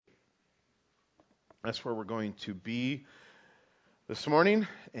That's where we're going to be this morning.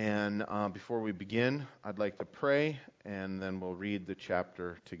 And before we begin, I'd like to pray, and then we'll read the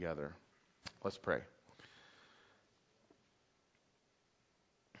chapter together. Let's pray.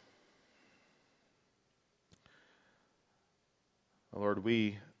 Lord,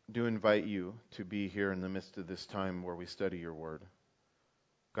 we do invite you to be here in the midst of this time where we study your word.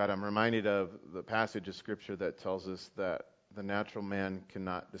 God, I'm reminded of the passage of Scripture that tells us that the natural man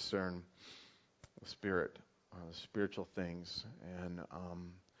cannot discern the spirit, spiritual things. And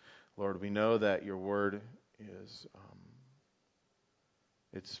Lord, we know that your word is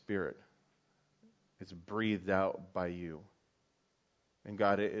it's spirit. It's breathed out by you. And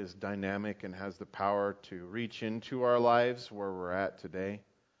God, it is dynamic and has the power to reach into our lives where we're at today.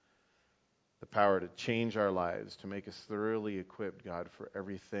 The power to change our lives, to make us thoroughly equipped, God, for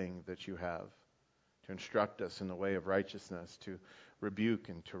everything that you have. To instruct us in the way of righteousness, to rebuke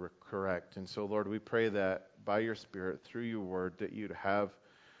and to correct. And so, Lord, we pray that by your Spirit, through your word, that you'd have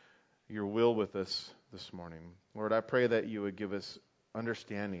your will with us this morning. Lord, I pray that you would give us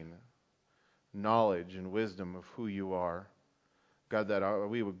understanding, knowledge, and wisdom of who you are. God, that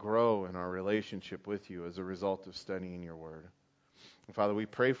we would grow in our relationship with you as a result of studying your word. And Father, we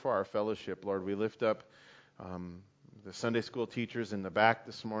pray for our fellowship. Lord, we lift up the Sunday school teachers in the back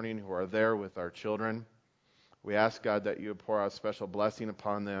this morning who are there with our children. We ask, God, that you would pour out special blessing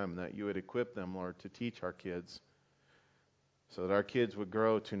upon them, that you would equip them, Lord, to teach our kids, so that our kids would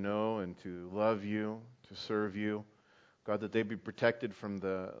grow to know and to love you, to serve you. God, that they be protected from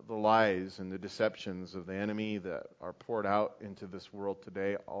the lies and the deceptions of the enemy that are poured out into this world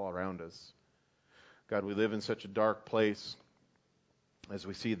today all around us. God, we live in such a dark place as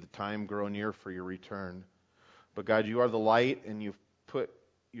we see the time grow near for your return. But God, you are the light, and you've put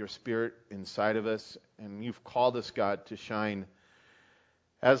your Spirit inside of us, and you've called us, God, to shine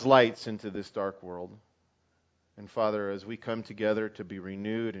as lights into this dark world. And Father, as we come together to be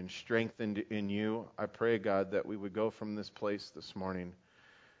renewed and strengthened in you, I pray, God, that we would go from this place this morning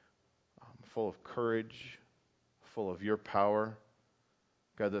full of courage, full of your power,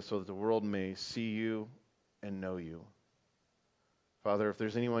 God, that so that the world may see you and know you. Father, if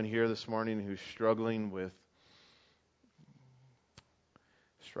there's anyone here this morning who's struggling,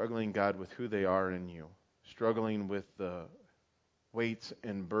 God, with who they are in you, struggling with the weights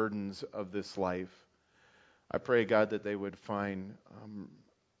and burdens of this life, I pray, God, that they would find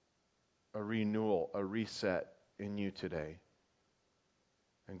a renewal, a reset in you today.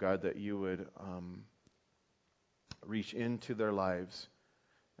 And God, that you would reach into their lives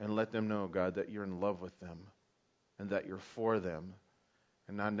and let them know, God, that you're in love with them and that you're for them.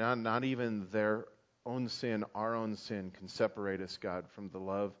 And not even their own sin, our own sin, can separate us, God, from the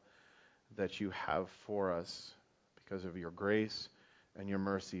love that you have for us because of your grace and your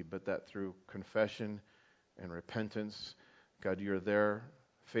mercy, but that through confession and repentance, God, you're there,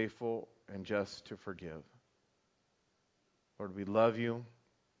 faithful and just to forgive. Lord, we love you,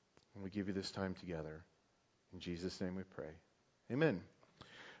 and we give you this time together. In Jesus' name we pray. Amen.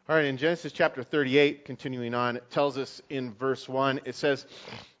 All right, in Genesis chapter 38, continuing on, it tells us in verse 1, it says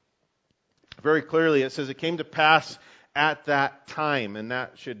very clearly, it says, it came to pass at that time, and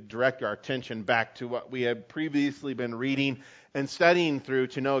that should direct our attention back to what we had previously been reading and studying through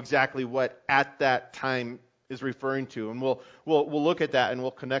to know exactly what at that time is referring to. And we'll look at that and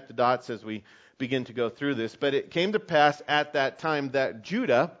we'll connect the dots as we begin to go through this. But it came to pass at that time that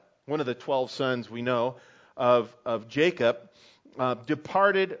Judah, one of the 12 sons we know of Jacob,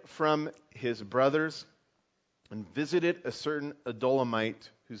 departed from his brothers and visited a certain Adulamite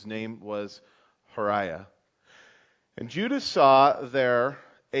whose name was Hariah. And Judah saw there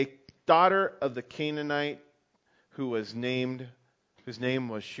a daughter of the Canaanite whose name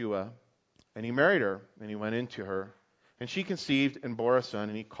was Shua. And he married her, and he went into her. And she conceived and bore a son,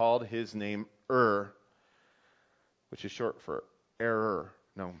 and he called his name which is short for error.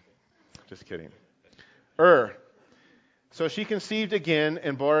 No, just kidding. So she conceived again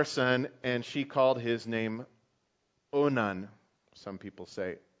and bore a son, and she called his name Onan. Some people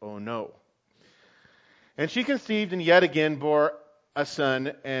say, oh no. And she conceived and yet again bore a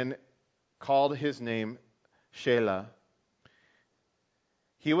son, and called his name Shelah.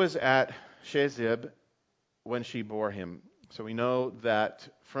 He was at Shezib when she bore him. So we know that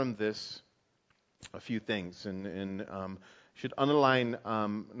from this a few things, and should underline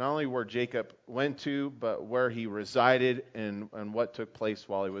not only where Jacob went to, but where he resided and what took place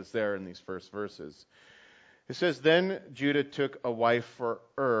while he was there in these first verses. It says, then Judah took a wife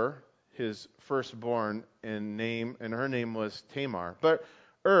for his firstborn, and her name was Tamar. But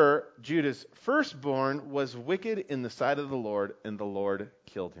Judah's firstborn, was wicked in the sight of the Lord, and the Lord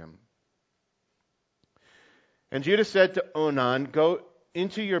killed him. And Judah said to Onan, "Go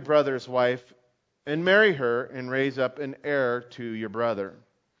into your brother's wife and marry her and raise up an heir to your brother."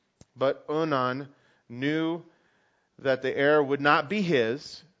 But Onan knew that the heir would not be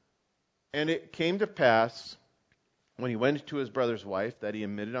his, and it came to pass when he went to his brother's wife that he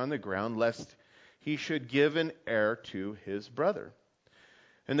admitted on the ground, lest he should give an heir to his brother.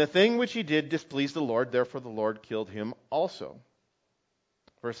 And the thing which he did displeased the Lord, therefore the Lord killed him also.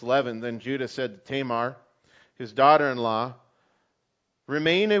 Verse 11, then Judah said to Tamar, his daughter-in-law,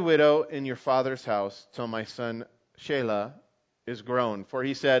 "Remain a widow in your father's house till my son Shelah is grown." For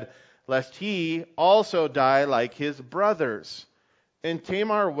he said, "Lest he also die like his brothers." And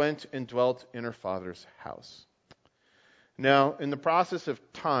Tamar went and dwelt in her father's house. Now, in the process of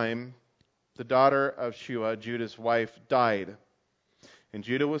time, the daughter of Shua, Judah's wife, died. And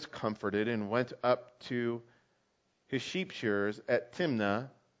Judah was comforted and went up to his sheep shearers at Timnah,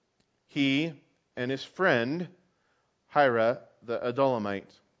 he and his friend Hira the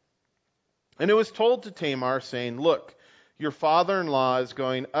Adullamite. And it was told to Tamar, saying, "Look, your father-in-law is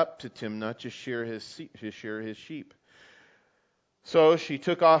going up to Timnah to shear his sheep." So she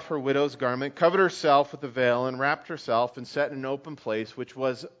took off her widow's garment, covered herself with a veil, and wrapped herself, and sat in an open place which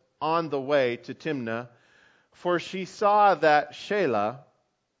was on the way to Timnah. For she saw that Shelah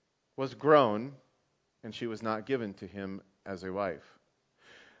was grown, and she was not given to him as a wife.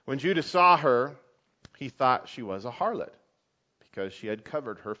 When Judah saw her, he thought she was a harlot, because she had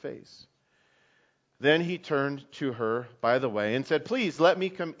covered her face. Then he turned to her by the way and said, "Please let me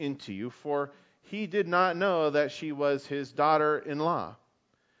come in to you," for he did not know that she was his daughter-in-law.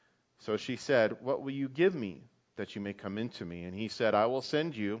 So she said, "What will you give me that you may come into me?" And he said, "I will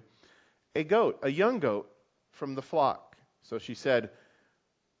send you a goat, a young goat from the flock." So she said,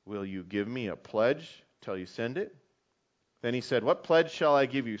 "Will you give me a pledge till you send it?" Then he said, "What pledge shall I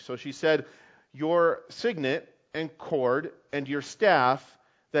give you?" So she said, "Your signet and cord and your staff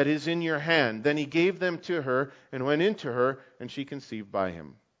that is in your hand." Then he gave them to her and went into her, and she conceived by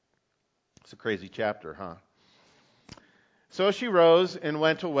him. It's a crazy chapter, huh? So she rose and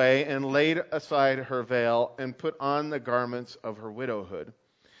went away and laid aside her veil and put on the garments of her widowhood.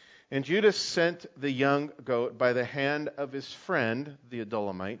 And Judah sent the young goat by the hand of his friend, the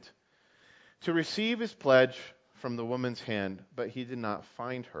Adullamite, to receive his pledge from the woman's hand, but he did not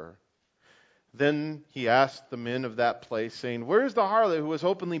find her. Then he asked the men of that place, saying, "Where is the harlot who was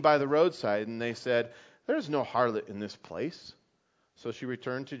openly by the roadside?" And they said, "There is no harlot in this place." So he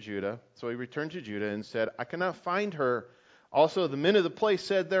returned to Judah and said, "I cannot find her." Also the men of the place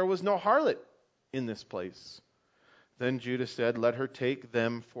said, "There was no harlot in this place." Then Judah said, "Let her take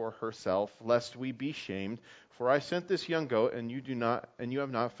them for herself, lest we be shamed. For I sent this young goat, and you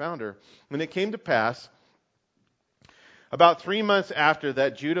have not found her." And it came to pass, about 3 months after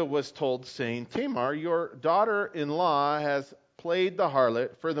that, Judah was told, saying, "Tamar, your daughter-in-law, has played the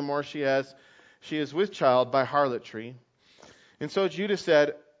harlot. Furthermore, she is with child by harlotry." And so Judah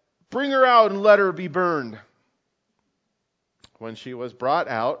said, "Bring her out and let her be burned." When she was brought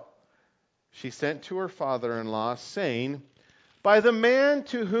out, she sent to her father-in-law, saying, "By the man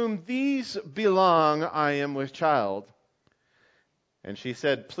to whom these belong, I am with child." And she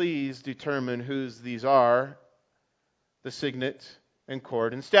said, "Please determine whose these are, the signet and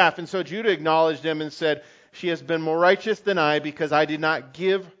cord and staff." And so Judah acknowledged him and said, "She has been more righteous than I, because I did not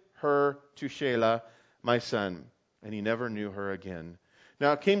give her to Shelah, my son." And he never knew her again.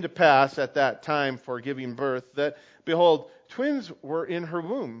 Now it came to pass at that time for giving birth that, behold, twins were in her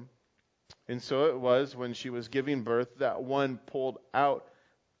womb. And so it was when she was giving birth that one pulled out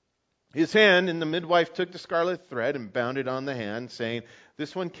his hand, and the midwife took the scarlet thread and bound it on the hand, saying,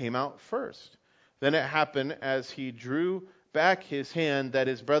 "This one came out first." Then it happened as he drew back his hand that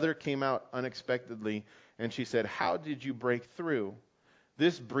his brother came out unexpectedly. And she said, "How did you break through?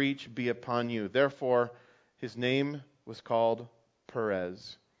 This breach be upon you." Therefore his name was called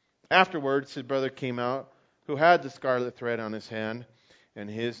Perez. Afterwards his brother came out, who had the scarlet thread on his hand, and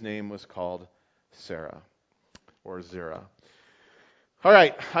his name was called Sarah, or Zerah. All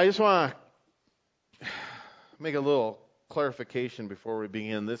right, I just want to make a little clarification before we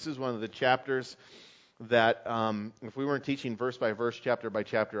begin. This is one of the chapters that, if we weren't teaching verse by verse, chapter by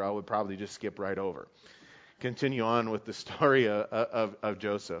chapter, I would probably just skip right over. Continue on with the story of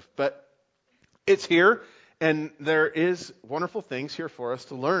Joseph. But it's here, and there is wonderful things here for us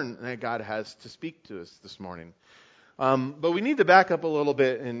to learn that God has to speak to us this morning. But we need to back up a little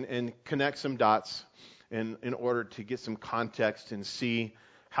bit and connect some dots in order to get some context and see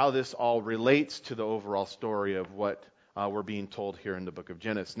how this all relates to the overall story of what we're being told here in the book of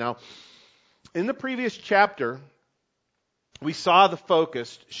Genesis. Now, in the previous chapter, we saw the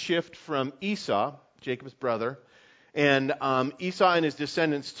focus shift from Esau, Jacob's brother, and Esau and his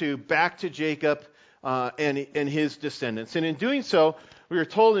descendants back to Jacob and his descendants. And in doing so, we are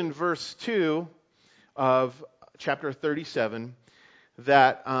told in verse 2 of chapter 37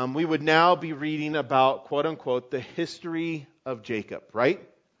 that we would now be reading about, quote unquote, the history of Jacob, right?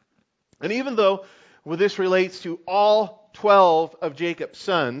 And even though this relates to all 12 of Jacob's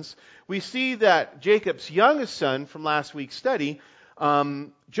sons, we see that Jacob's youngest son from last week's study,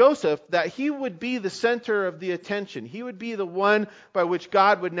 Joseph, that he would be the center of the attention. He would be the one by which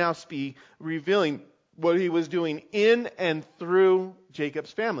God would now be revealing what he was doing in and through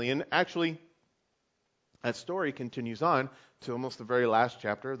Jacob's family. And actually, that story continues on to almost the very last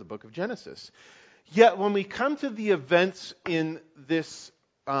chapter of the book of Genesis. Yet when we come to the events in this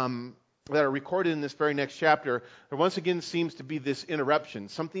that are recorded in this very next chapter, there once again seems to be this interruption,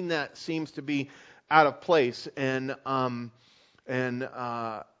 something that seems to be out of place, and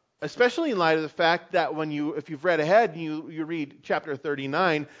especially in light of the fact that if you've read ahead and you read chapter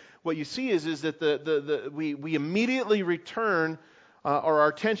 39, what you see is that we immediately return. Or our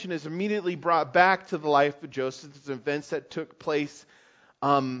attention is immediately brought back to the life of Joseph, the events that took place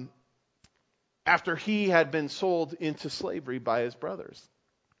after he had been sold into slavery by his brothers,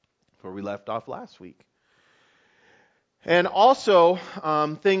 where we left off last week. And also,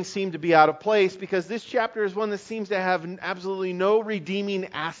 things seem to be out of place because this chapter is one that seems to have absolutely no redeeming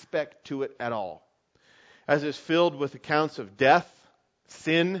aspect to it at all, as it's filled with accounts of death,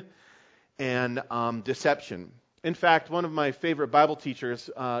 sin, and deception. In fact, one of my favorite Bible teachers,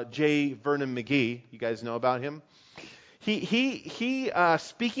 J. Vernon McGee, you guys know about him? He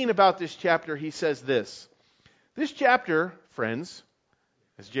speaking about this chapter, he says this. This chapter, friends,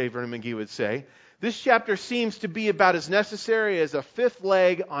 as J. Vernon McGee would say, this chapter seems to be about as necessary as a fifth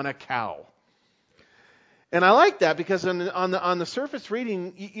leg on a cow. And I like that because on the surface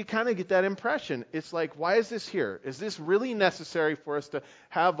reading, you kind of get that impression. It's like, why is this here? Is this really necessary for us to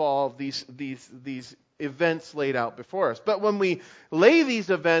have all of these events laid out before us? But when we lay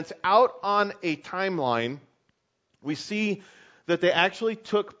these events out on a timeline, we see that they actually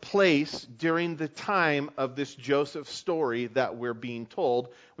took place during the time of this Joseph story that we're being told,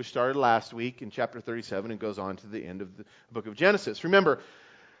 which started last week in chapter 37 and goes on to the end of the book of Genesis. Remember,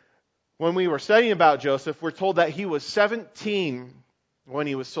 when we were studying about Joseph, we're told that he was 17 when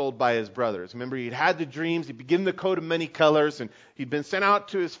he was sold by his brothers. Remember, he'd had the dreams, he'd been given the coat of many colors, and he'd been sent out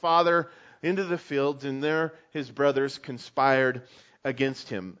to his father into the fields, and there his brothers conspired against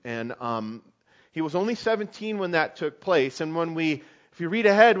him. And he was only 17 when that took place. And if you read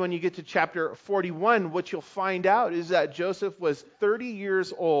ahead, when you get to chapter 41, what you'll find out is that Joseph was 30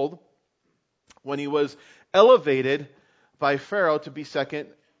 years old when he was elevated by Pharaoh to be second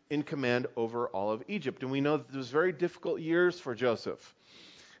in command over all of Egypt. And we know that it was very difficult years for Joseph.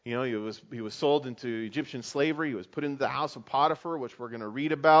 You know, he was sold into Egyptian slavery. He was put into the house of Potiphar, which we're going to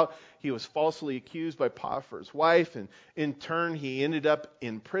read about. He was falsely accused by Potiphar's wife, and in turn, he ended up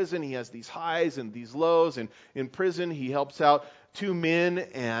in prison. He has these highs and these lows, and in prison, he helps out two men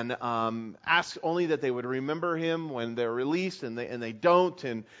and asks only that they would remember him when they're released, and they don't.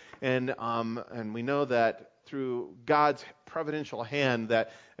 And we know that through God's providential hand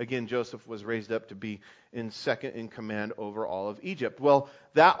that, again, Joseph was raised up to be second in command over all of Egypt. Well,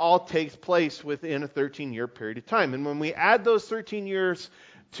 that all takes place within a 13-year period of time. And when we add those 13 years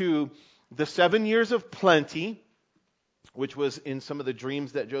to the 7 years of plenty, which was in some of the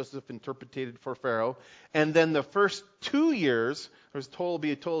dreams that Joseph interpreted for Pharaoh, and then the first 2 years, there's a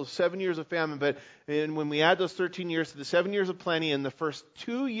total of 7 years of famine, and when we add those 13 years to the 7 years of plenty and the first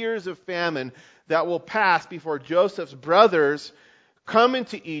 2 years of famine that will pass before Joseph's brothers come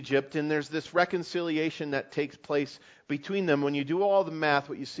into Egypt, and there's this reconciliation that takes place between them. When you do all the math,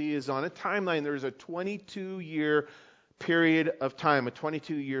 what you see is on a timeline, there's a 22-year period of time, a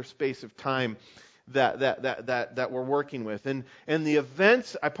 22-year space of time that we're working with. And the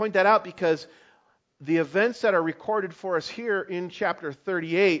events, I point that out because the events that are recorded for us here in chapter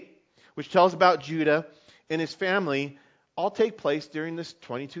 38, which tells about Judah and his family, all take place during this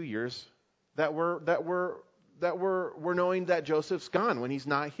 22 years that we're knowing that Joseph's gone, when he's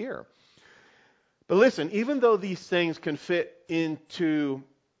not here. But listen, even though these things can fit into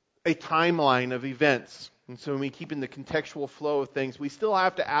a timeline of events, and so when we keep in the contextual flow of things, we still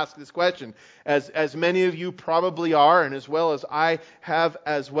have to ask this question, as many of you probably are, and as well as I have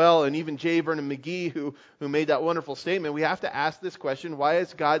as well, and even J. Vernon McGee, who made that wonderful statement, we have to ask this question: why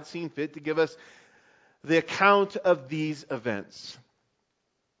has God seen fit to give us the account of these events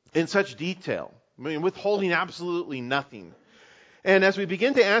in such detail? I mean, withholding absolutely nothing. And as we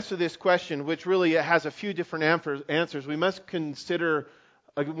begin to answer this question, which really has a few different answers, we must consider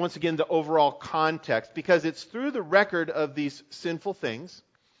once again, the overall context, because it's through the record of these sinful things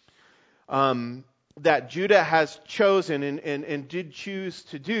that Judah has chosen and did choose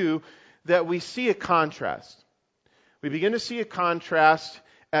to do that we see a contrast. We begin to see a contrast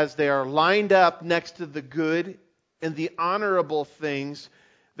as they are lined up next to the good and the honorable things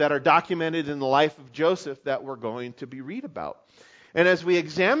that are documented in the life of Joseph that we're going to be read about. And as we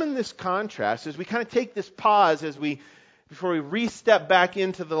examine this contrast, as we kind of take this pause before we re-step back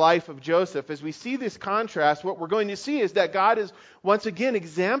into the life of Joseph, as we see this contrast, what we're going to see is that God is once again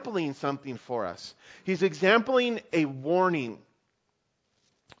exempling something for us. He's exempling a warning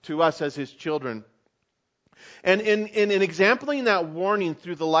to us as His children. And in exempling that warning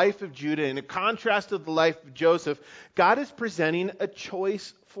through the life of Judah, in a contrast of the life of Joseph, God is presenting a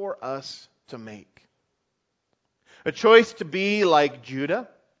choice for us to make. A choice to be like Judah,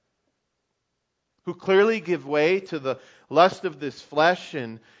 who clearly give way to the lust of this flesh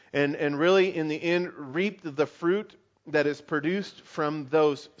and really in the end reap the fruit that is produced from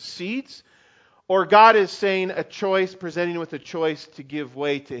those seeds. Or God is saying presenting with a choice to give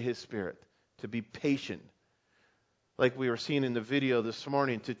way to His Spirit, to be patient. Like we were seeing in the video this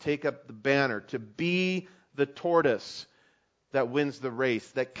morning, to take up the banner, to be the tortoise that wins the race,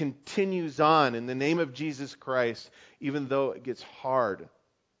 that continues on in the name of Jesus Christ, even though it gets hard,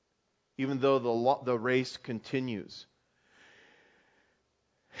 even though the race continues.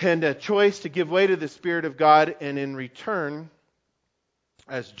 And a choice to give way to the Spirit of God, and in return,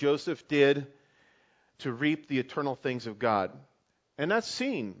 as Joseph did, to reap the eternal things of God. And that's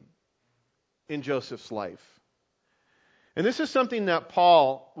seen in Joseph's life. And this is something that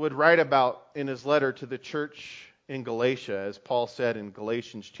Paul would write about in his letter to the church in Galatia, as Paul said in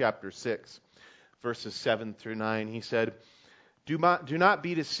Galatians chapter 6, verses 7 through 9. He said, Do not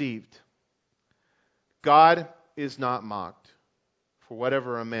be deceived. God is not mocked. For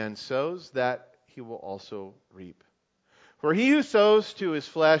whatever a man sows, that he will also reap. For he who sows to his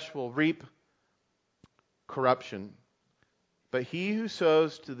flesh will reap corruption, but he who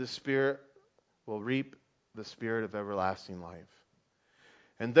sows to the Spirit will reap the Spirit of everlasting life.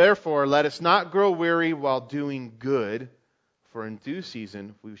 And therefore, let us not grow weary while doing good, for in due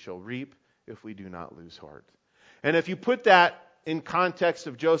season we shall reap if we do not lose heart. And if you put that in context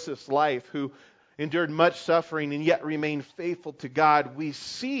of Joseph's life, who endured much suffering and yet remained faithful to God, we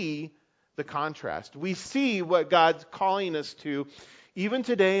see the contrast. We see what God's calling us to, even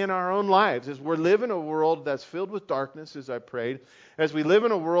today in our own lives, as we live in a world that's filled with darkness, as I prayed, as we live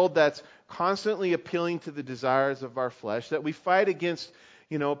in a world that's constantly appealing to the desires of our flesh, that we fight against,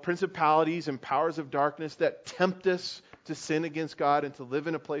 principalities and powers of darkness that tempt us to sin against God and to live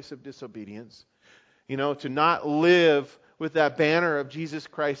in a place of disobedience. To not live with that banner of Jesus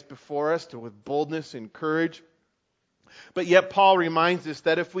Christ before us, with boldness and courage. But yet Paul reminds us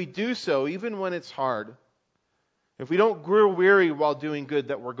that if we do so, even when it's hard, if we don't grow weary while doing good,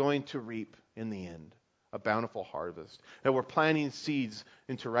 that we're going to reap in the end a bountiful harvest, that we're planting seeds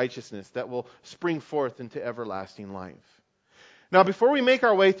into righteousness that will spring forth into everlasting life. Now, before we make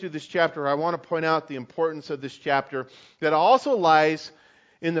our way through this chapter, I want to point out the importance of this chapter that also lies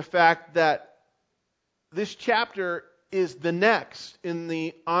in the fact that this chapter is the next in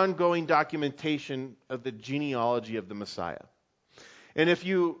the ongoing documentation of the genealogy of the Messiah. And if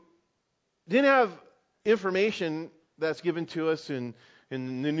you didn't have information that's given to us in the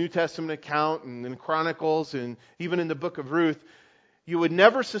New Testament account and in Chronicles and even in the book of Ruth, you would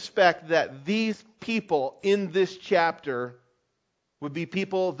never suspect that these people in this chapter would be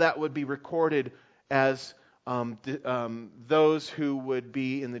people that would be recorded as those who would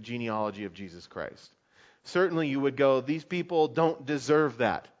be in the genealogy of Jesus Christ. Certainly you would go, these people don't deserve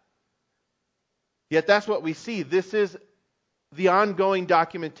that. Yet that's what we see. This is the ongoing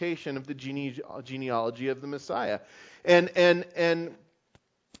documentation of the genealogy of the Messiah. And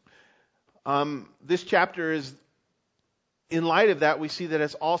this chapter is, in light of that, we see that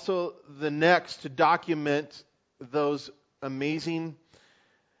it's also the next to document those amazingly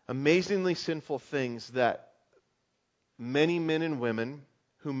sinful things that many men and women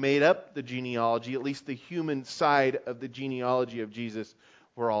who made up the genealogy, at least the human side of the genealogy of Jesus,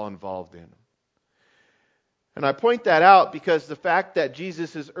 were all involved in. And I point that out because the fact that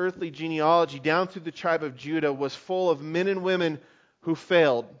Jesus' earthly genealogy down through the tribe of Judah was full of men and women who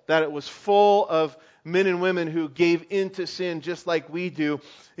failed, that it was full of men and women who gave in to sin just like we do,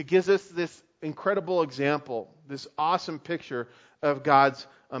 it gives us this incredible example, this awesome picture of God's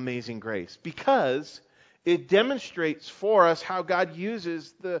amazing grace. Because it demonstrates for us how God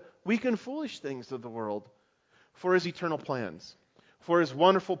uses the weak and foolish things of the world for His eternal plans, for His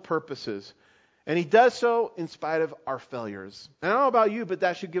wonderful purposes. And he does so in spite of our failures. And I don't know about you, but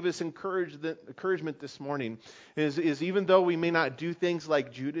that should give us encouragement this morning. Is even though we may not do things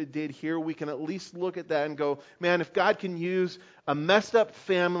like Judah did here, we can at least look at that and go, man, if God can use a messed up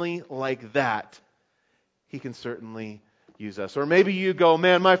family like that, he can certainly use us. Or maybe you go,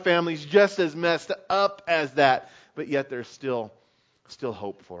 man, my family's just as messed up as that, but yet there's still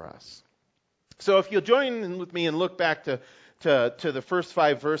hope for us. So if you'll join in with me and look back to the first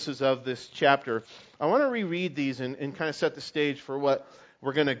 5 verses of this chapter, I want to reread these and kind of set the stage for what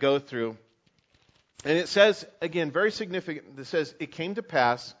we're going to go through. And it says, again, very significant, it says, it came to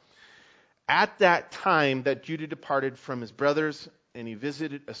pass at that time that Judah departed from his brothers, and he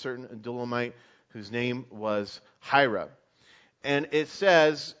visited a certain Adullamite whose name was Hira. And it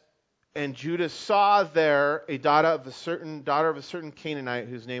says, and Judah saw there a daughter of a certain Canaanite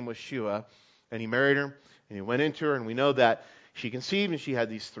whose name was Shua, and he married her, and he went into her, and we know that she conceived, and she had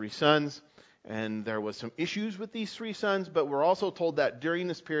these 3 sons, and there was some issues with these 3 sons, but we're also told that during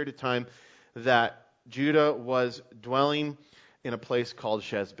this period of time that Judah was dwelling in a place called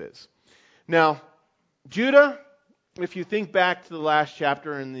Shezbiz. Now, Judah, if you think back to the last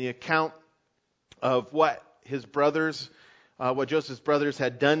chapter and the account of what his brothers, what Joseph's brothers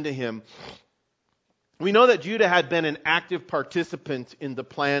had done to him, we know that Judah had been an active participant in the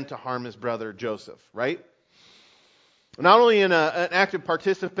plan to harm his brother Joseph, right? Not only an active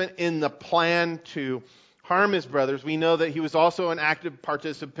participant in the plan to harm his brothers, we know that he was also an active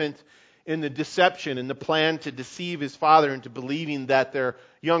participant in the deception, in the plan to deceive his father into believing that their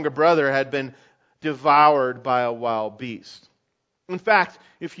younger brother had been devoured by a wild beast. In fact,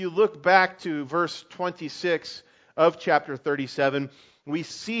 if you look back to verse 26 of chapter 37, we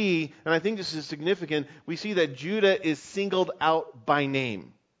see, and I think this is significant, we see that Judah is singled out by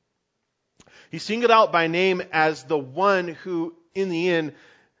name. He's singled out by name as the one who, in the end,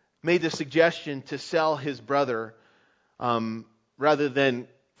 made the suggestion to sell his brother rather than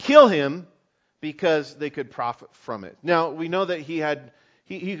kill him because they could profit from it. Now, we know that he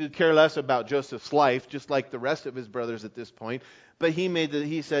could care less about Joseph's life, just like the rest of his brothers at this point. But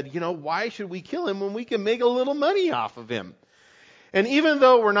he said, why should we kill him when we can make a little money off of him? And even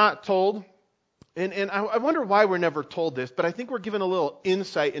though we're not told, and I wonder why we're never told this, but I think we're given a little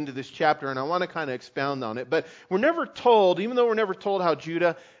insight into this chapter, and I want to kind of expound on it. But we're never told, even though we're never told how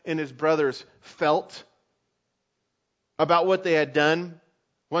Judah and his brothers felt about what they had done,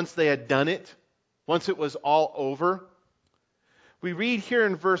 once they had done it, once it was all over. We read here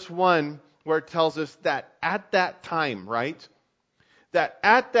in verse 1 where it tells us that at that time, right? That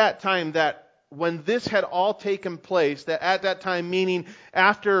at that time, that when this had all taken place, that at that time, meaning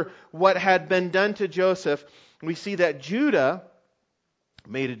after what had been done to Joseph, we see that Judah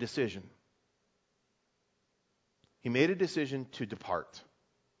made a decision. He made a decision to depart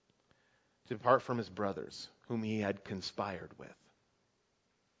from his brothers, whom he had conspired with.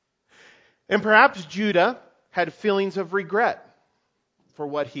 And perhaps Judah had feelings of regret for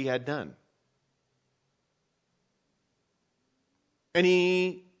what he had done. And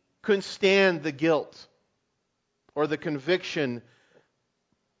he couldn't stand the guilt or the conviction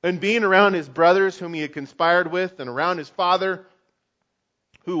and being around his brothers whom he had conspired with and around his father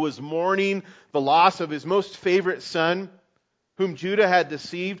who was mourning the loss of his most favorite son whom Judah had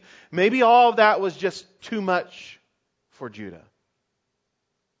deceived. Maybe all of that was just too much for Judah.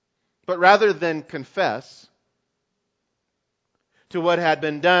 But rather than confess to what had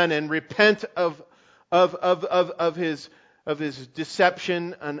been done and repent of his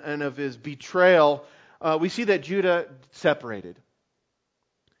deception and of his betrayal, we see that Judah separated.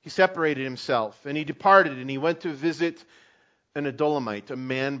 He separated himself and he departed and he went to visit an Adullamite, a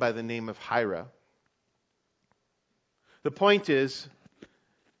man by the name of Hira. The point is,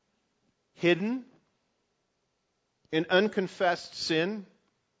 hidden and unconfessed sin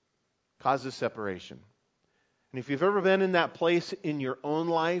causes separation. And if you've ever been in that place in your own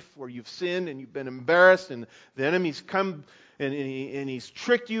life where you've sinned and you've been embarrassed and the enemy's come and he's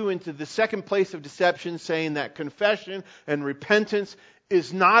tricked you into the second place of deception, saying that confession and repentance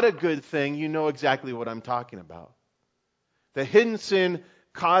is not a good thing, you know exactly what I'm talking about. The hidden sin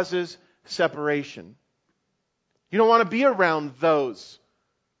causes separation. You don't want to be around those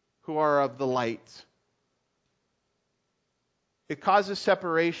who are of the light. It causes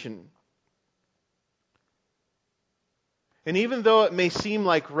separation. And even though it may seem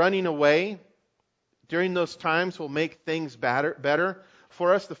like running away during those times will make things better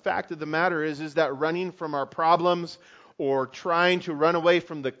for us, the fact of the matter is that running from our problems or trying to run away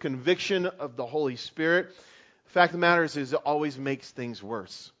from the conviction of the Holy Spirit, the fact of the matter is it always makes things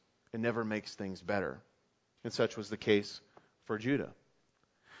worse. It never makes things better. And such was the case for Judah.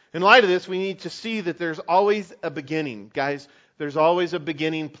 In light of this, we need to see that there's always a beginning, guys. There's always a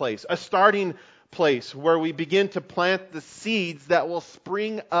beginning place, a starting place where we begin to plant the seeds that will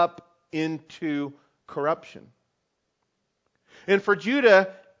spring up into corruption. And for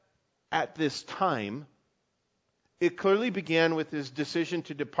Judah at this time, it clearly began with his decision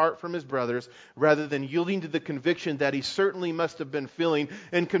to depart from his brothers rather than yielding to the conviction that he certainly must have been feeling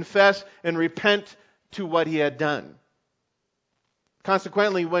and confess and repent to what he had done.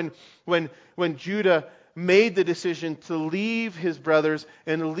 Consequently, when Judah made the decision to leave his brothers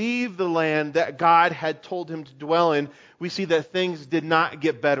and leave the land that God had told him to dwell in, we see that things did not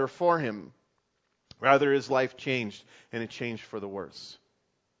get better for him. Rather, his life changed, and it changed for the worse.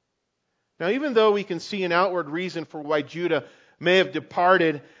 Now, even though we can see an outward reason for why Judah may have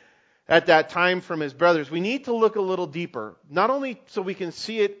departed at that time from his brothers, we need to look a little deeper. Not only so we can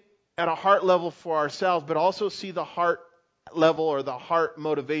see it at a heart level for ourselves, but also see the heart level or the heart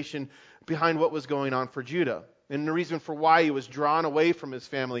motivation behind what was going on for Judah. And the reason for why he was drawn away from his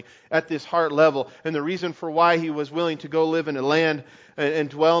family at this heart level. And the reason for why he was willing to go live in a land and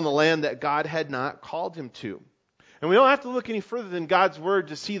dwell in the land that God had not called him to. And we don't have to look any further than God's Word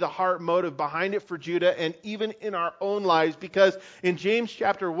to see the heart motive behind it for Judah and even in our own lives. Because in James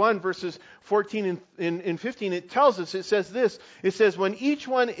chapter 1, verses 14 and 15, it tells us, it says this. It says, when each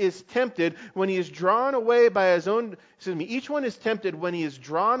one is tempted, when he is drawn away by his own... each one is tempted when he is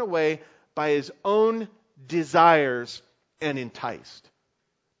drawn away by his own desires and enticed.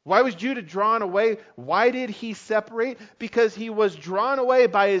 Why was Judah drawn away? Why did he separate? Because he was drawn away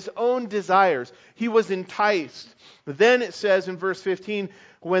by his own desires. He was enticed. Then it says in verse 15,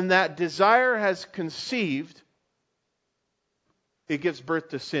 when that desire has conceived, it gives birth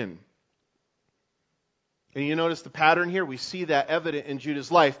to sin. And you notice the pattern here? We see that evident in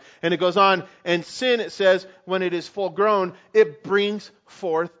Judah's life. And it goes on, and sin, it says, when it is full grown, it brings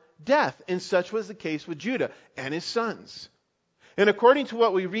forth death. And such was the case with Judah and his sons. And according to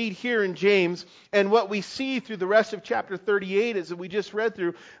what we read here in James, and what we see through the rest of chapter 38, as we just read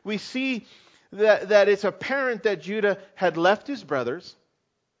through, we see that it's apparent that Judah had left his brothers,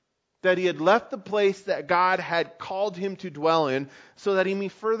 that he had left the place that God had called him to dwell in, so that he may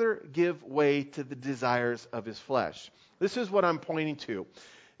further give way to the desires of his flesh. This is what I'm pointing to.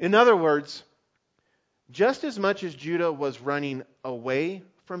 In other words, just as much as Judah was running away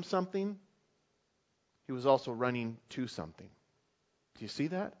from something, he was also running to something. Do you see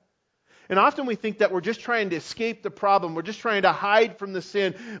that? And often we think that we're just trying to escape the problem. We're just trying to hide from the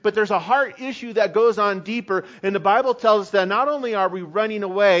sin. But there's a heart issue that goes on deeper. And the Bible tells us that not only are we running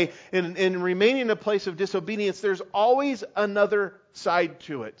away and remaining in a place of disobedience, there's always another side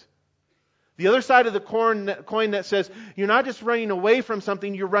to it. The other side of the coin that says you're not just running away from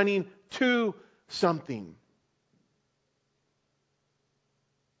something, you're running to something.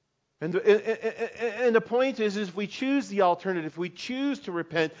 And the point is if we choose the alternative, if we choose to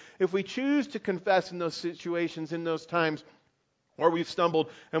repent, if we choose to confess in those situations, in those times where we've stumbled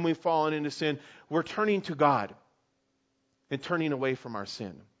and we've fallen into sin, we're turning to God and turning away from our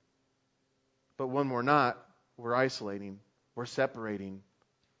sin. But when we're not, we're isolating, we're separating,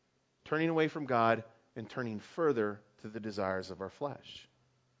 turning away from God and turning further to the desires of our flesh.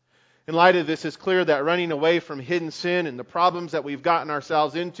 In light of this, it's clear that running away from hidden sin and the problems that we've gotten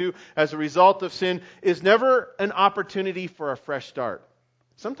ourselves into as a result of sin is never an opportunity for a fresh start.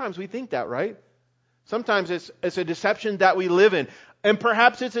 Sometimes we think that, right? Sometimes it's a deception that we live in. And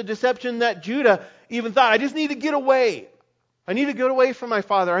perhaps it's a deception that Judah even thought, I just need to get away. I need to get away from my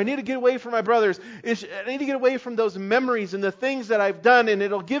father. I need to get away from my brothers. I need to get away from those memories and the things that I've done, and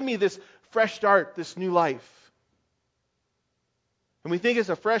it'll give me this fresh start, this new life. And we think it's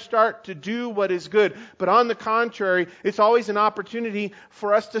a fresh start to do what is good. But on the contrary, it's always an opportunity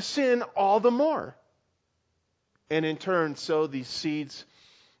for us to sin all the more. And in turn, sow these seeds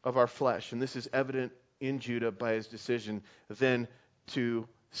of our flesh. And this is evident in Judah by his decision then to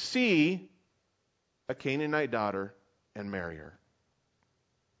see a Canaanite daughter and marry her.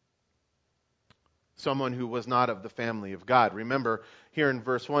 Someone who was not of the family of God. Remember, here in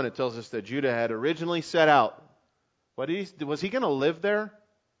verse 1, it tells us that Judah had originally set out. Was he going to live there?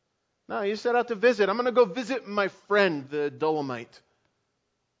 No, he set out to visit. I'm going to go visit my friend, the Dolomite.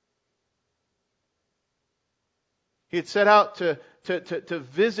 He had set out to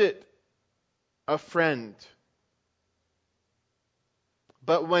visit a friend.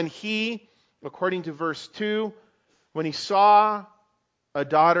 But when he, according to verse 2, when he saw a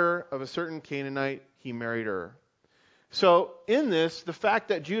daughter of a certain Canaanite, he married her. So in this, the fact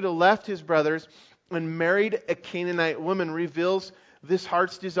that Judah left his brothers and married a Canaanite woman reveals this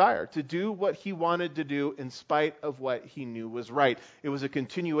heart's desire to do what he wanted to do in spite of what he knew was right. It was a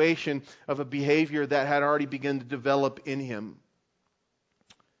continuation of a behavior that had already begun to develop in him.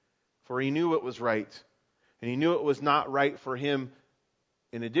 For he knew it was right, and he knew it was not right for him,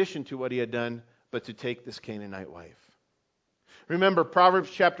 in addition to what he had done, but to take this Canaanite wife. Remember, Proverbs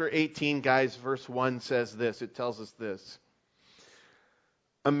chapter 18, guys, verse 1 says this. It tells us this.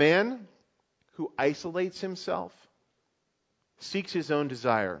 A man who isolates himself seeks his own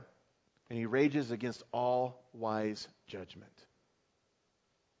desire, and he rages against all wise judgment.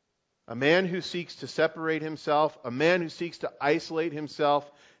 A man who seeks to separate himself, a man who seeks to isolate himself,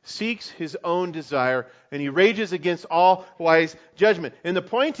 seeks his own desire, and he rages against all wise judgment. And the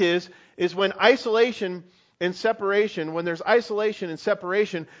point is when isolation and separation, when there's isolation and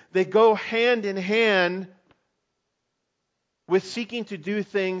separation, they go hand in hand with seeking to do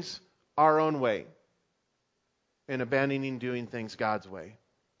things our own way and abandoning doing things God's way.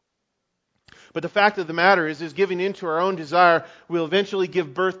 But the fact of the matter is giving in to our own desire will eventually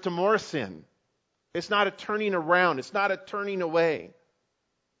give birth to more sin. It's not a turning around. It's not a turning away.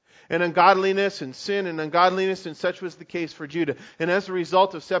 And ungodliness and sin and ungodliness, and such was the case for Judah. And as a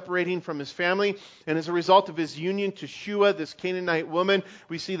result of separating from his family, and as a result of his union to Shua, this Canaanite woman,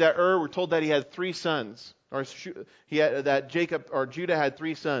 we see that we're told that he had 3 sons. Or Judah had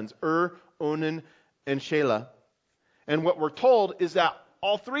 3 sons, Onan, and Shelah. And what we're told is that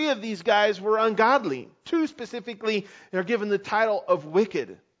all 3 of these guys were ungodly. 2 specifically are given the title of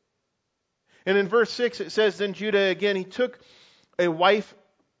wicked. And in verse 6 it says, then Judah again, he took a wife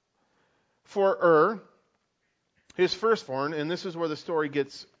for his firstborn, and this is where the story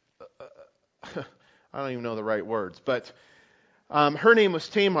gets, I don't even know the right words, but her name was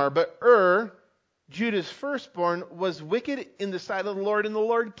Tamar, but Judah's firstborn, was wicked in the sight of the Lord, and the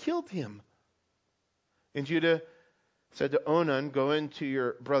Lord killed him. And Judah said to Onan, go into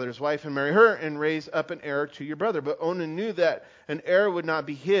your brother's wife and marry her and raise up an heir to your brother. But Onan knew that an heir would not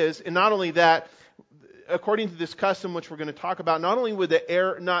be his. And not only that, according to this custom, which we're going to talk about, not only would the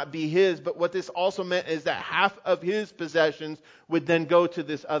heir not be his, but what this also meant is that half of his possessions would then go to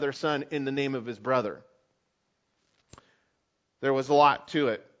this other son in the name of his brother. There was a lot to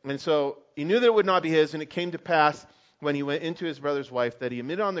it. And so he knew that it would not be his, and it came to pass when he went into his brother's wife that he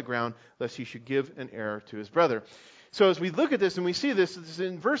admitted on the ground lest he should give an heir to his brother. So as we look at this and we see this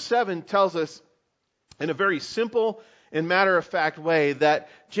in verse 7 tells us in a very simple and matter-of-fact way that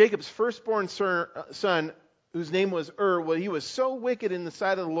Jacob's firstborn son, whose name was he was so wicked in the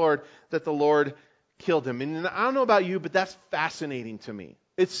sight of the Lord that the Lord killed him. And I don't know about you, but that's fascinating to me.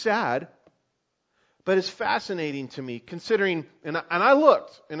 It's sad, but it's fascinating to me considering, and I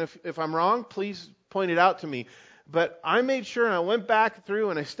looked, and if I'm wrong, please point it out to me. But I made sure and I went back through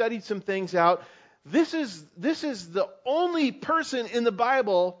and I studied some things out. This is the only person in the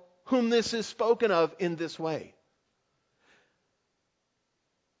Bible whom this is spoken of in this way.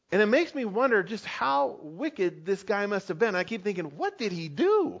 And it makes me wonder just how wicked this guy must have been. I keep thinking, what did he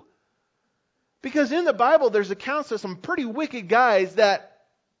do? Because in the Bible, there's accounts of some pretty wicked guys that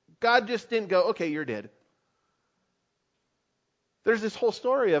God just didn't go, okay, you're dead. There's this whole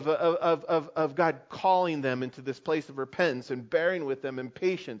story of God calling them into this place of repentance and bearing with them and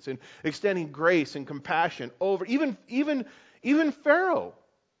patience and extending grace and compassion over even Pharaoh,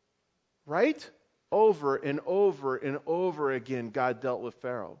 right? Over and over and over again, God dealt with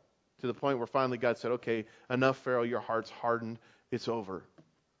Pharaoh to the point where finally God said, okay, enough, Pharaoh, your heart's hardened, it's over.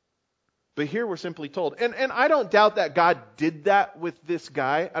 But here we're simply told, and I don't doubt that God did that with this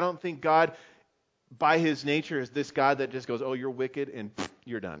guy. I don't think God, by his nature, is this God that just goes, oh, you're wicked, and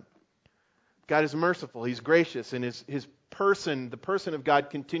you're done. God is merciful, he's gracious, and his person, the person of God,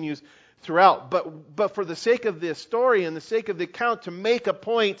 continues throughout. But for the sake of this story and the sake of the account, to make a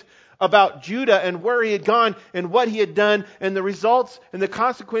point about Judah and where he had gone and what he had done and the results and the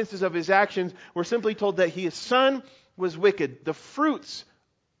consequences of his actions, we're simply told that his son was wicked. The fruits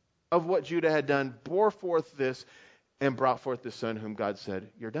of what Judah had done bore forth this and brought forth the son whom God said,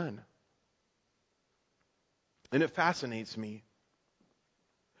 you're done. And it fascinates me.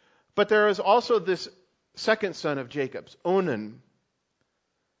 But there is also this second son of Jacob's, Onan.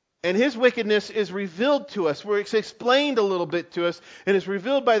 And his wickedness is revealed to us, where it's explained a little bit to us, and it's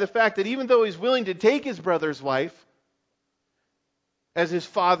revealed by the fact that even though he's willing to take his brother's wife, as his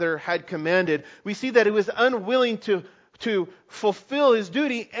father had commanded, we see that he was unwilling to fulfill his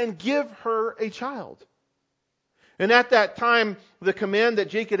duty and give her a child. And at that time, the command that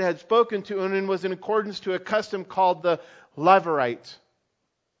Jacob had spoken to Onan was in accordance to a custom called the Levirate,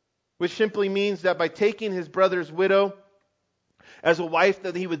 which simply means that by taking his brother's widow as a wife,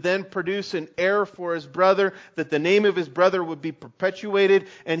 that he would then produce an heir for his brother, that the name of his brother would be perpetuated,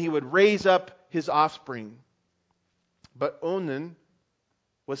 and he would raise up his offspring. But Onan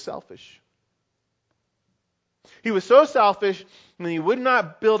was selfish. He was so selfish that he would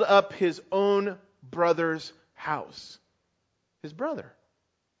not build up his own brother's house. His brother.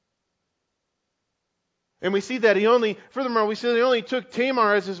 And we see that he only took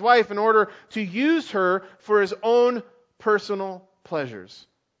Tamar as his wife in order to use her for his own personal pleasures.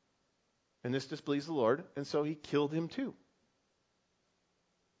 And this displeased the Lord, and so he killed him too.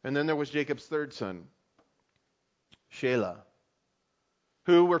 And then there was Jacob's third son, Shelah,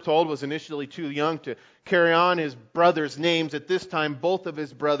 who we're told was initially too young to carry on his brother's names. At this time, both of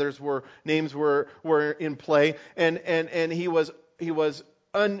his brothers' names were in play, and he was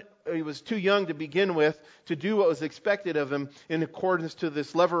too young to begin with to do what was expected of him in accordance to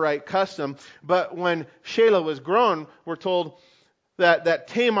this Levirate custom. But when Shelah was grown, we're told that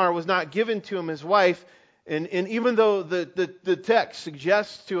Tamar was not given to him as wife. And even though the text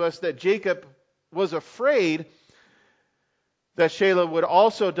suggests to us that Jacob was afraid that Shelah would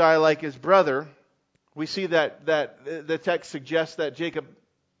also die like his brother, we see that the text suggests that Jacob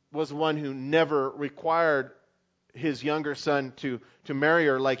was one who never required his younger son to marry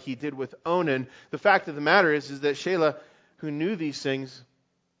her like he did with Onan. The fact of the matter is that Shelah, who knew these things,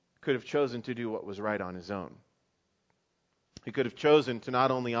 could have chosen to do what was right on his own. He could have chosen to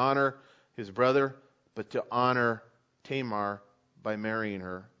not only honor his brother, but to honor Tamar by marrying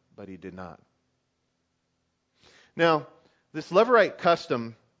her, but he did not. Now, this Levirate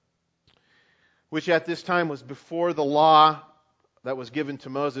custom, which at this time was before the law that was given to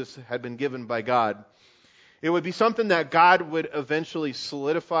Moses had been given by God, it would be something that God would eventually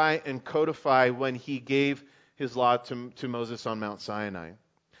solidify and codify when he gave his law to Moses on Mount Sinai.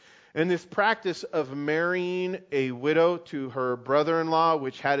 And this practice of marrying a widow to her brother-in-law,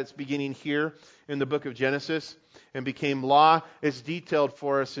 which had its beginning here in the book of Genesis and became law, is detailed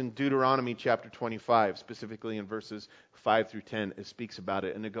for us in Deuteronomy chapter 25, specifically in verses 5 through 10. It speaks about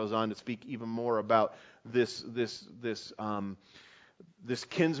it, and it goes on to speak even more about this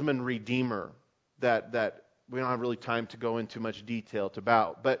kinsman redeemer that we don't have really time to go into much detail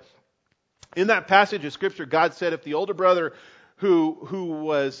about. But in that passage of Scripture, God said if the older brother who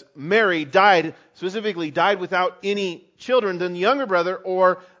was married died without any children, then the younger brother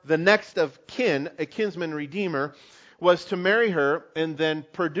or the next of kin, a kinsman redeemer, was to marry her and then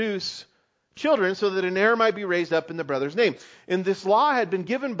produce children so that an heir might be raised up in the brother's name. And this law had been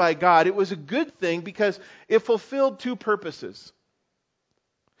given by God. It was a good thing because it fulfilled two purposes.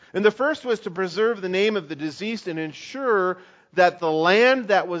 And the first was to preserve the name of the deceased and ensure that the land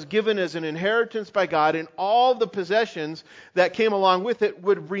that was given as an inheritance by God and all the possessions that came along with it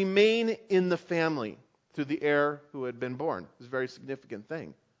would remain in the family through the heir who had been born. It was a very significant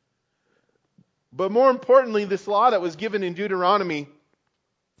thing. But more importantly, this law that was given in Deuteronomy,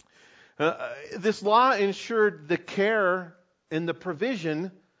 this law ensured the care and the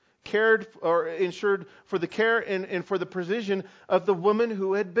provision ensured for the care and for the provision of the woman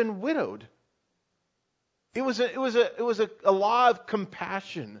who had been widowed. It was a law of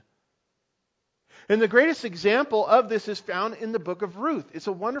compassion. And the greatest example of this is found in the book of Ruth. It's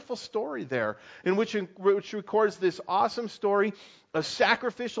a wonderful story there in which records this awesome story of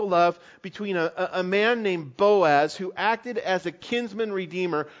sacrificial love between a man named Boaz who acted as a kinsman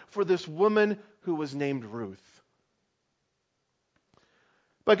redeemer for this woman who was named Ruth.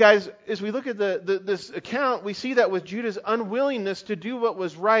 But guys, as we look at this account, we see that with Judah's unwillingness to do what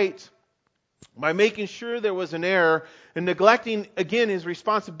was right by making sure there was an heir and neglecting, again, his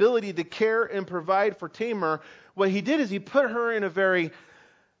responsibility to care and provide for Tamar, what he did is he put her in a very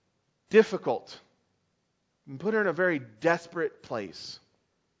difficult, put her in a very desperate place.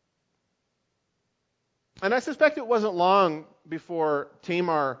 And I suspect it wasn't long before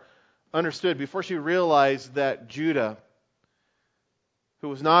Tamar understood, before she realized that Judah, who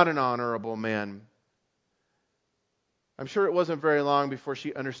was not an honorable man, I'm sure it wasn't very long before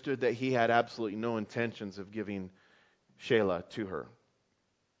she understood that he had absolutely no intentions of giving Shelah to her.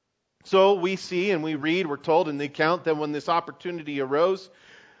 So we see and we read, we're told in the account that when this opportunity arose,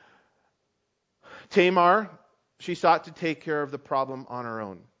 Tamar, she sought to take care of the problem on her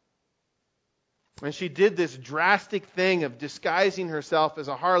own. And she did this drastic thing of disguising herself as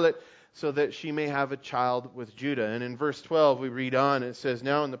a harlot so that she may have a child with Judah. And in verse 12 we read on, it says,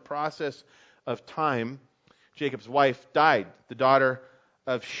 "Now in the process of time, Jacob's wife died, the daughter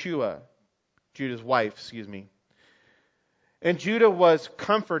of Shua, Judah's wife, And Judah was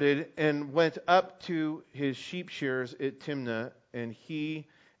comforted and went up to his sheep shearers at Timnah, and he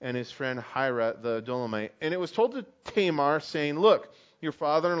and his friend Hira the Adullamite. And it was told to Tamar, saying, "Look, your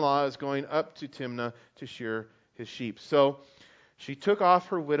father-in-law is going up to Timnah to shear his sheep." So she took off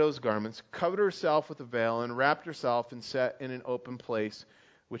her widow's garments, covered herself with a veil, and wrapped herself and sat in an open place,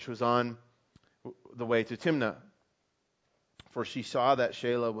 which was on the way to Timnah. For she saw that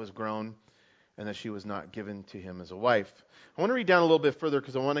Shelah was grown, and that she was not given to him as a wife. I want to read down a little bit further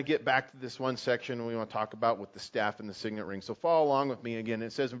because I want to get back to this one section we want to talk about with the staff and the signet ring. So follow along with me again.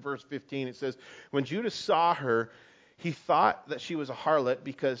 It says in verse 15, it says, "When Judah saw her, he thought that she was a harlot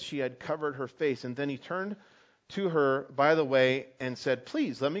because she had covered her face. And then he turned to her by the way and said,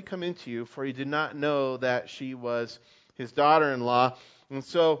 'Please, let me come into you,' for he did not know that she was his daughter-in-law. And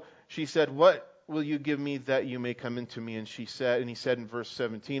so she said, 'What will you give me that you may come into me?' And he said in verse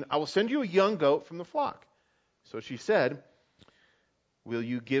 17, 'I will send you a young goat from the flock.' So she said, 'Will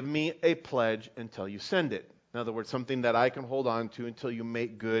you give me a pledge until you send it?' In other words, something that I can hold on to until you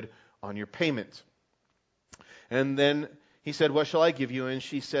make good on your payment. And then he said, 'What shall I give you?' And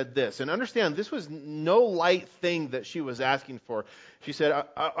she said this. And understand, this was no light thing that she was asking for. She said,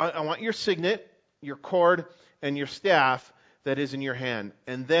 I want your signet, your cord, and your staff that is in your hand."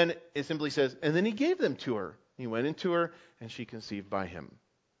 And then it simply says, and then he gave them to her. He went into her, and she conceived by him.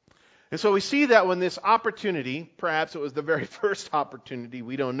 And so we see that when this opportunity, perhaps it was the very first opportunity,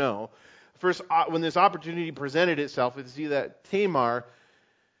 we don't know. When this opportunity presented itself, we see that Tamar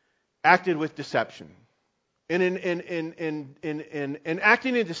acted with deception. And in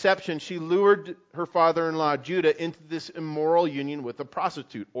acting in deception, she lured her father-in-law Judah into this immoral union with a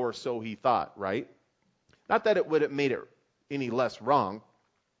prostitute, or so he thought, right? Not that it would have made it any less wrong.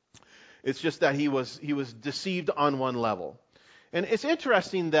 It's just that he was deceived on one level. And it's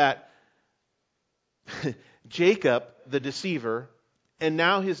interesting that Jacob, the deceiver, and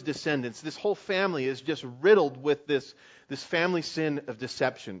now his descendants, this whole family is just riddled with this family sin of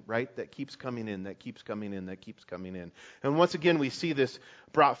deception, right? That keeps coming in, that keeps coming in, that keeps coming in. And once again, we see this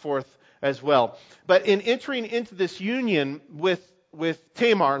brought forth as well. But in entering into this union with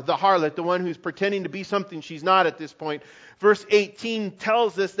Tamar, the harlot, the one who's pretending to be something she's not at this point, verse 18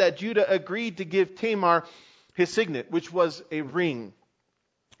 tells us that Judah agreed to give Tamar his signet, which was a ring,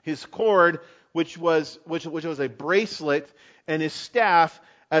 his cord, which was a bracelet, and his staff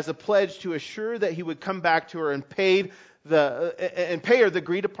as a pledge to assure that he would come back to her and pay her the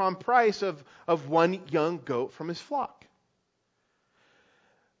agreed upon price of one young goat from his flock.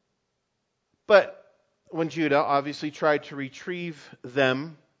 But when Judah obviously tried to retrieve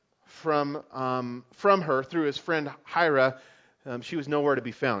them from her through his friend Hira, she was nowhere to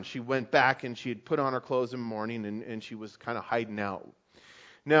be found. She went back and she had put on her clothes in the morning and she was kind of hiding out.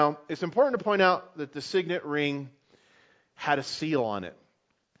 Now, it's important to point out that the signet ring had a seal on it.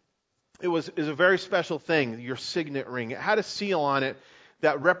 It was a very special thing, your signet ring. It had a seal on it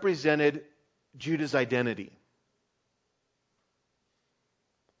that represented Judah's identity.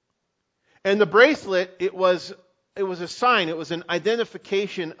 And the bracelet, it was a sign, it was an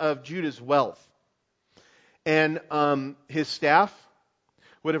identification of Judah's wealth. And his staff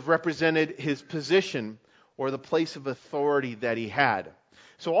would have represented his position or the place of authority that he had.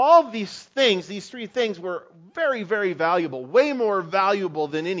 So all of these things, these three things, were very, very valuable, way more valuable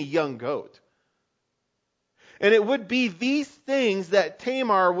than any young goat. And it would be these things that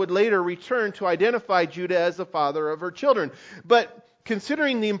Tamar would later return to identify Judah as the father of her children. But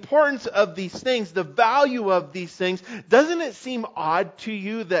considering the importance of these things, the value of these things, doesn't it seem odd to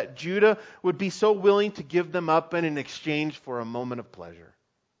you that Judah would be so willing to give them up in exchange for a moment of pleasure?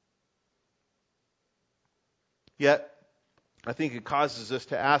 Yet, I think it causes us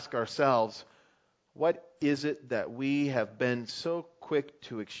to ask ourselves, what is it that we have been so quick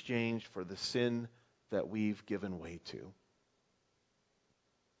to exchange for the sin that we've given way to?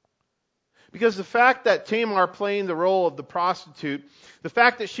 Because the fact that Tamar playing the role of the prostitute, the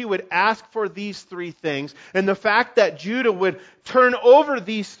fact that she would ask for these three things, and the fact that Judah would turn over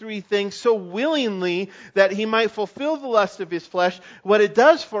these three things so willingly that he might fulfill the lust of his flesh, what it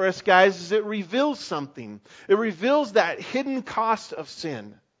does for us, guys, is it reveals something. It reveals that hidden cost of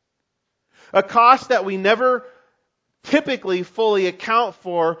sin. A cost that we never typically fully account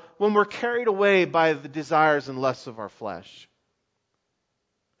for when we're carried away by the desires and lusts of our flesh.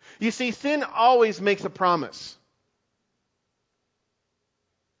 You see, sin always makes a promise.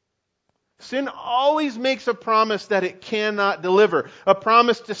 Sin always makes a promise that it cannot deliver. A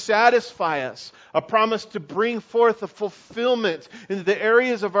promise to satisfy us. A promise to bring forth a fulfillment in the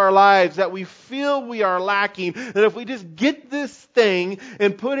areas of our lives that we feel we are lacking. That if we just get this thing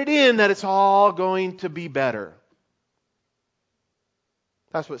and put it in, that it's all going to be better.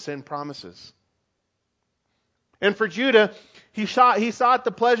 That's what sin promises. And for Judah, he sought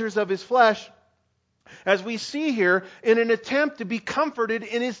the pleasures of his flesh, as we see here, in an attempt to be comforted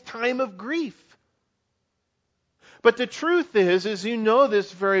in his time of grief. But the truth is, as you know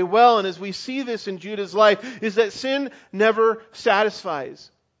this very well, and as we see this in Judah's life, is that sin never satisfies.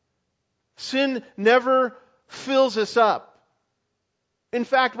 Sin never fills us up. In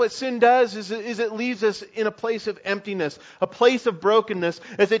fact, what sin does is it leaves us in a place of emptiness, a place of brokenness,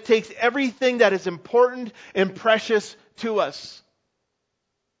 as it takes everything that is important and precious to us.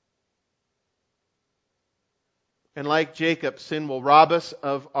 And like Jacob, sin will rob us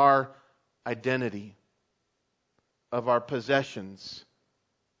of our identity, of our possessions,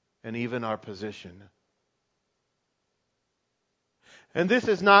 and even our position. And this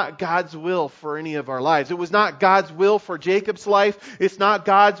is not God's will for any of our lives. It was not God's will for Jacob's life. It's not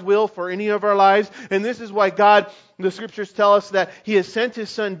God's will for any of our lives. And this is why God, the Scriptures tell us that He has sent His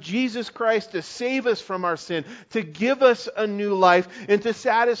Son, Jesus Christ, to save us from our sin, to give us a new life, and to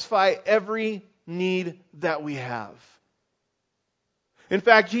satisfy every need that we have. In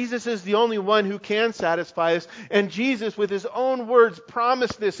fact, Jesus is the only one who can satisfy us. And Jesus, with His own words,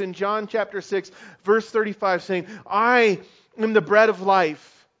 promised this in John chapter 6, verse 35, saying, I am the bread of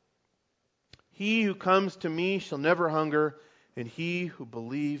life. He who comes to me shall never hunger, and he who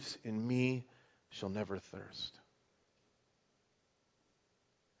believes in me shall never thirst.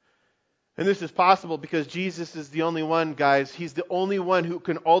 And this is possible because Jesus is the only one, guys. He's the only one who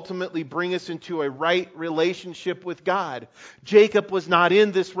can ultimately bring us into a right relationship with God. Jacob was not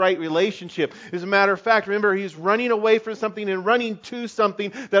in this right relationship. As a matter of fact, remember, he's running away from something and running to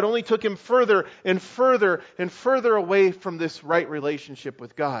something that only took him further and further and further away from this right relationship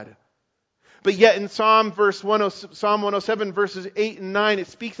with God. But yet in Psalm 107, verses 8 and 9, it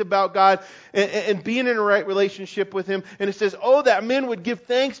speaks about God and being in a right relationship with Him. And it says, oh, that men would give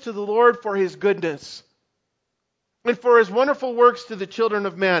thanks to the Lord for His goodness and for His wonderful works to the children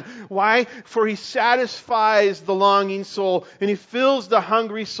of man. Why? For He satisfies the longing soul and He fills the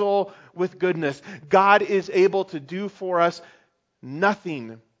hungry soul with goodness. God is able to do for us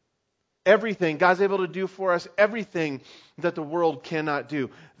everything. God's able to do for us everything that the world cannot do,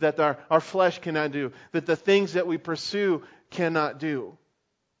 that our flesh cannot do, that the things that we pursue cannot do.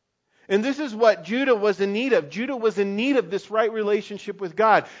 And this is what Judah was in need of. Judah was in need of this right relationship with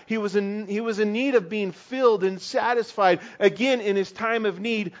God. He was in need of being filled and satisfied, again, in his time of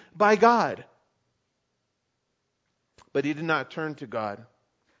need by God. But he did not turn to God.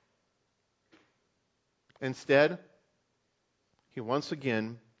 Instead, he once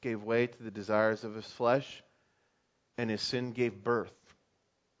again gave way to the desires of his flesh, and his sin gave birth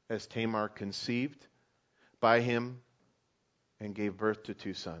as Tamar conceived by him and gave birth to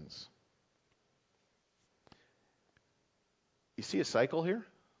 2 sons. You see a cycle here?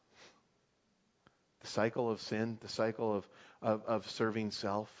 The cycle of sin, the cycle of serving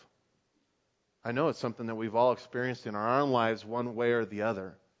self. I know it's something that we've all experienced in our own lives one way or the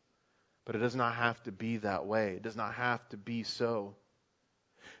other, but it does not have to be that way. It does not have to be so.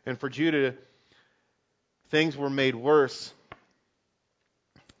 And for Judah, things were made worse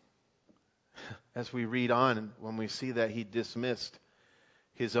as we read on when we see that he dismissed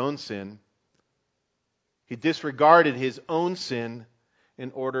his own sin. He disregarded his own sin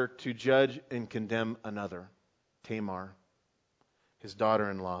in order to judge and condemn another, Tamar, his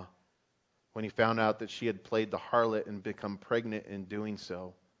daughter-in-law, when he found out that she had played the harlot and become pregnant in doing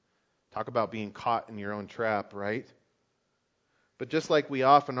so. Talk about being caught in your own trap, right? But just like we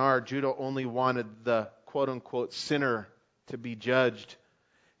often are, Judah only wanted the quote-unquote sinner to be judged.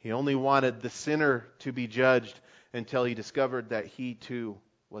 He only wanted the sinner to be judged until he discovered that he too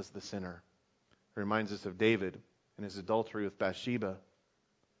was the sinner. It reminds us of David and his adultery with Bathsheba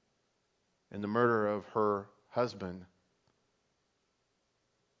and the murder of her husband.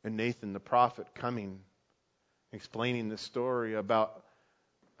 And Nathan the prophet coming, explaining the story about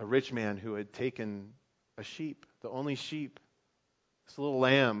a rich man who had taken a sheep, the only sheep, this little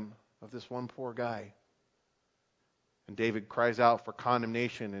lamb of this one poor guy. And David cries out for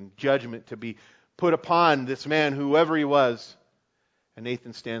condemnation and judgment to be put upon this man, whoever he was. And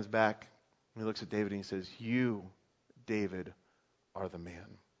Nathan stands back and he looks at David and he says, you, David, are the man.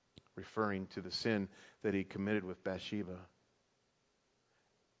 Referring to the sin that he committed with Bathsheba.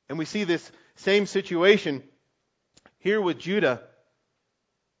 And we see this same situation here with Judah.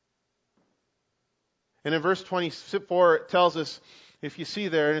 And in verse 24 it tells us, if you see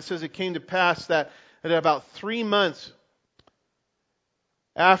there, and it says it came to pass that about 3 months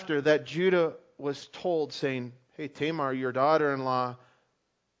after that, Judah was told, saying, hey, Tamar, your daughter-in-law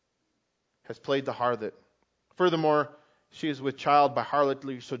has played the harlot. Furthermore, she is with child by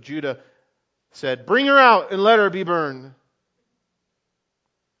harlotry. So Judah said, bring her out and let her be burned.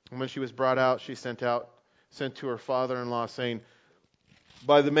 And when she was brought out, she sent to her father-in-law, saying,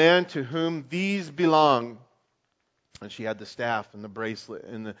 "By the man to whom these belong." And she had the staff and the bracelet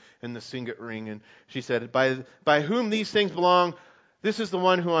and the signet ring. And she said, by whom these things belong, this is the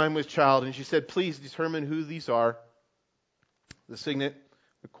one who I am with child. And she said, "Please determine who these are, the signet,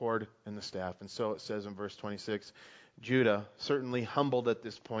 the cord, and the staff." And so it says in verse 26, Judah, certainly humbled at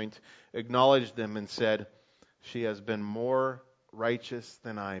this point, acknowledged them and said, "She has been more righteous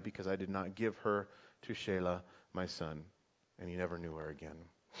than I, because I did not give her to Shelah, my son." And he never knew her again.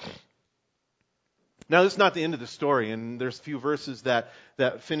 Now, this is not the end of the story, and there's a few verses that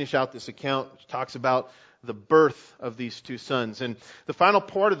finish out this account, which talks about the birth of these two sons. And the final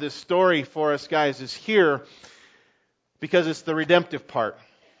part of this story for us, guys, is here because it's the redemptive part.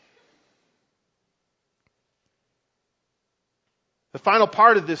 The final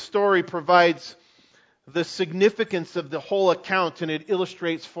part of this story provides the significance of the whole account, and it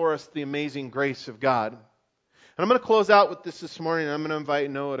illustrates for us the amazing grace of God. And I'm going to close out with this morning, and I'm going to invite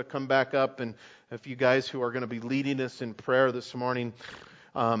Noah to come back up, and if you guys who are going to be leading us in prayer this morning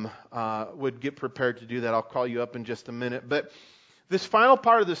would get prepared to do that, I'll call you up in just a minute. But this final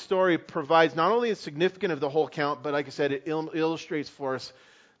part of the story provides not only the significance of the whole account, but like I said, it illustrates for us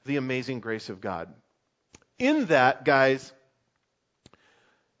the amazing grace of God. In that, guys,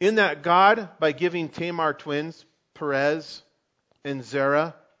 God, by giving Tamar twins, Perez and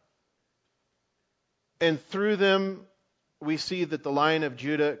Zerah, and through them, we see that the line of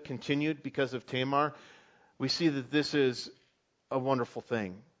Judah continued because of Tamar. We see that this is a wonderful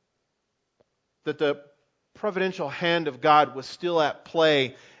thing. That the providential hand of God was still at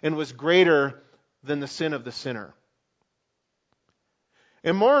play and was greater than the sin of the sinner.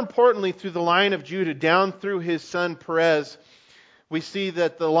 And more importantly, through the line of Judah, down through his son Perez, we see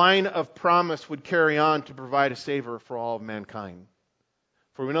that the line of promise would carry on to provide a Savior for all of mankind.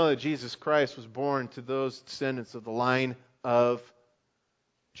 For we know that Jesus Christ was born to those descendants of the line of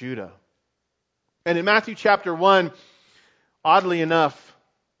Judah. And in Matthew chapter 1, oddly enough,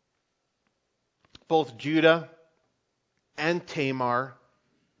 both Judah and Tamar,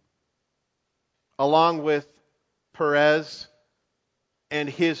 along with Perez and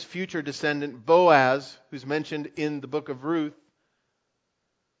his future descendant Boaz, who's mentioned in the book of Ruth,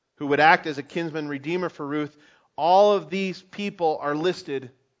 who would act as a kinsman redeemer for Ruth, all of these people are listed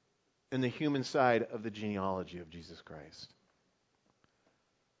in the human side of the genealogy of Jesus Christ.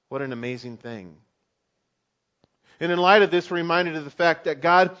 What an amazing thing. And in light of this, we're reminded of the fact that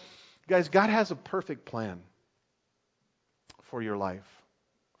God has a perfect plan for your life,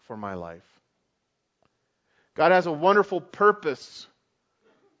 for my life. God has a wonderful purpose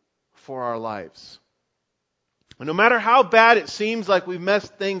for our lives. And no matter how bad it seems like we've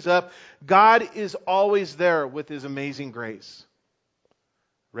messed things up, God is always there with His amazing grace,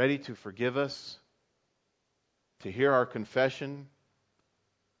 ready to forgive us, to hear our confession,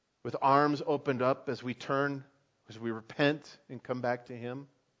 with arms opened up as we turn, as we repent and come back to Him.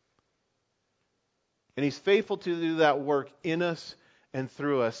 And He's faithful to do that work in us and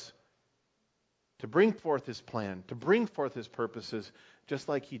through us to bring forth His plan, to bring forth His purposes, just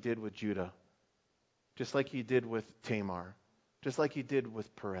like He did with Judah, just like He did with Tamar, just like He did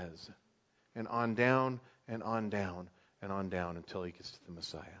with Perez, and on down and on down and on down until He gets to the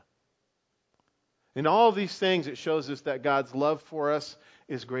Messiah. In all of these things, it shows us that God's love for us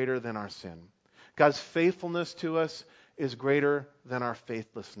is greater than our sin. God's faithfulness to us is greater than our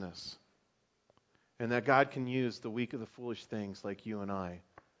faithlessness. And that God can use the weak of the foolish things like you and I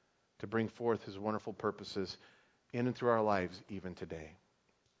to bring forth His wonderful purposes in and through our lives even today.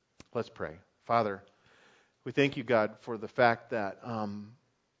 Let's pray. Father, we thank You, God, for the fact that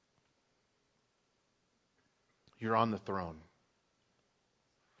You're on the throne.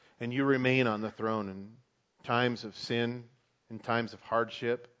 And You remain on the throne in times of sin, in times of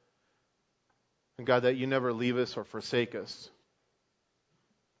hardship. And God, that You never leave us or forsake us.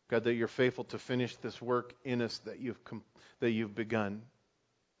 God, that You're faithful to finish this work in us that You've begun,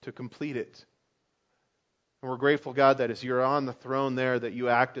 to complete it. And we're grateful, God, that as You're on the throne there, that You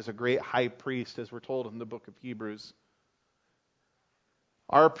act as a great high priest, as we're told in the book of Hebrews.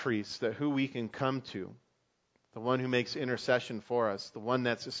 Our priest, that who we can come to, the one who makes intercession for us, the one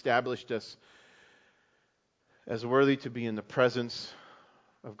that's established us as worthy to be in the presence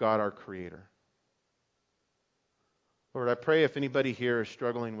of God our Creator. Lord, I pray if anybody here is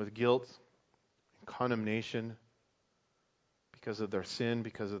struggling with guilt and condemnation because of their sin,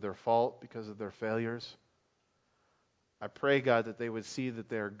 because of their fault, because of their failures, I pray, God, that they would see that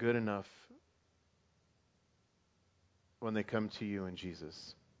they are good enough when they come to You in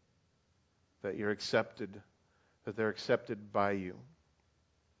Jesus. That they're accepted by You.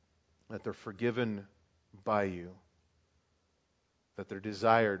 that they're forgiven by you, that they're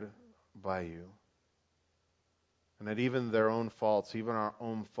desired by you, and that even their own faults, even our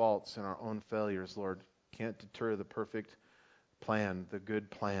own faults and our own failures, Lord, can't deter the perfect plan, the good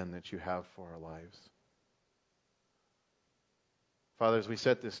plan that you have for our lives. Father, as we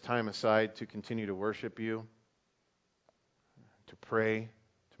set this time aside to continue to worship you, to pray,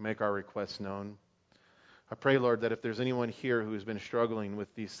 to make our requests known, I pray, Lord, that if there's anyone here who has been struggling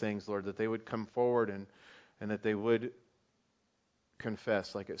with these things, Lord, that they would come forward and that they would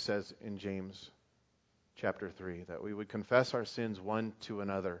confess, like it says in James chapter 3, that we would confess our sins one to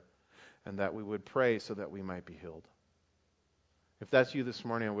another, and that we would pray so that we might be healed. If that's you this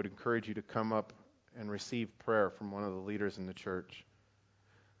morning, I would encourage you to come up and receive prayer from one of the leaders in the church.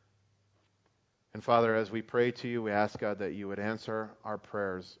 And Father, as we pray to you, we ask, God, that you would answer our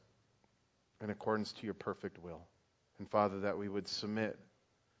prayers in accordance to your perfect will. And Father, that we would submit,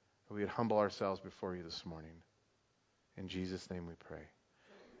 that we would humble ourselves before you this morning. In Jesus' name we pray.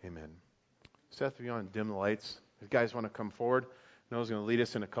 Amen. Seth, if you want to dim the lights, if you guys want to come forward, Noah's going to lead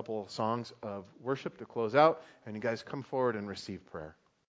us in a couple of songs of worship to close out, and you guys come forward and receive prayer.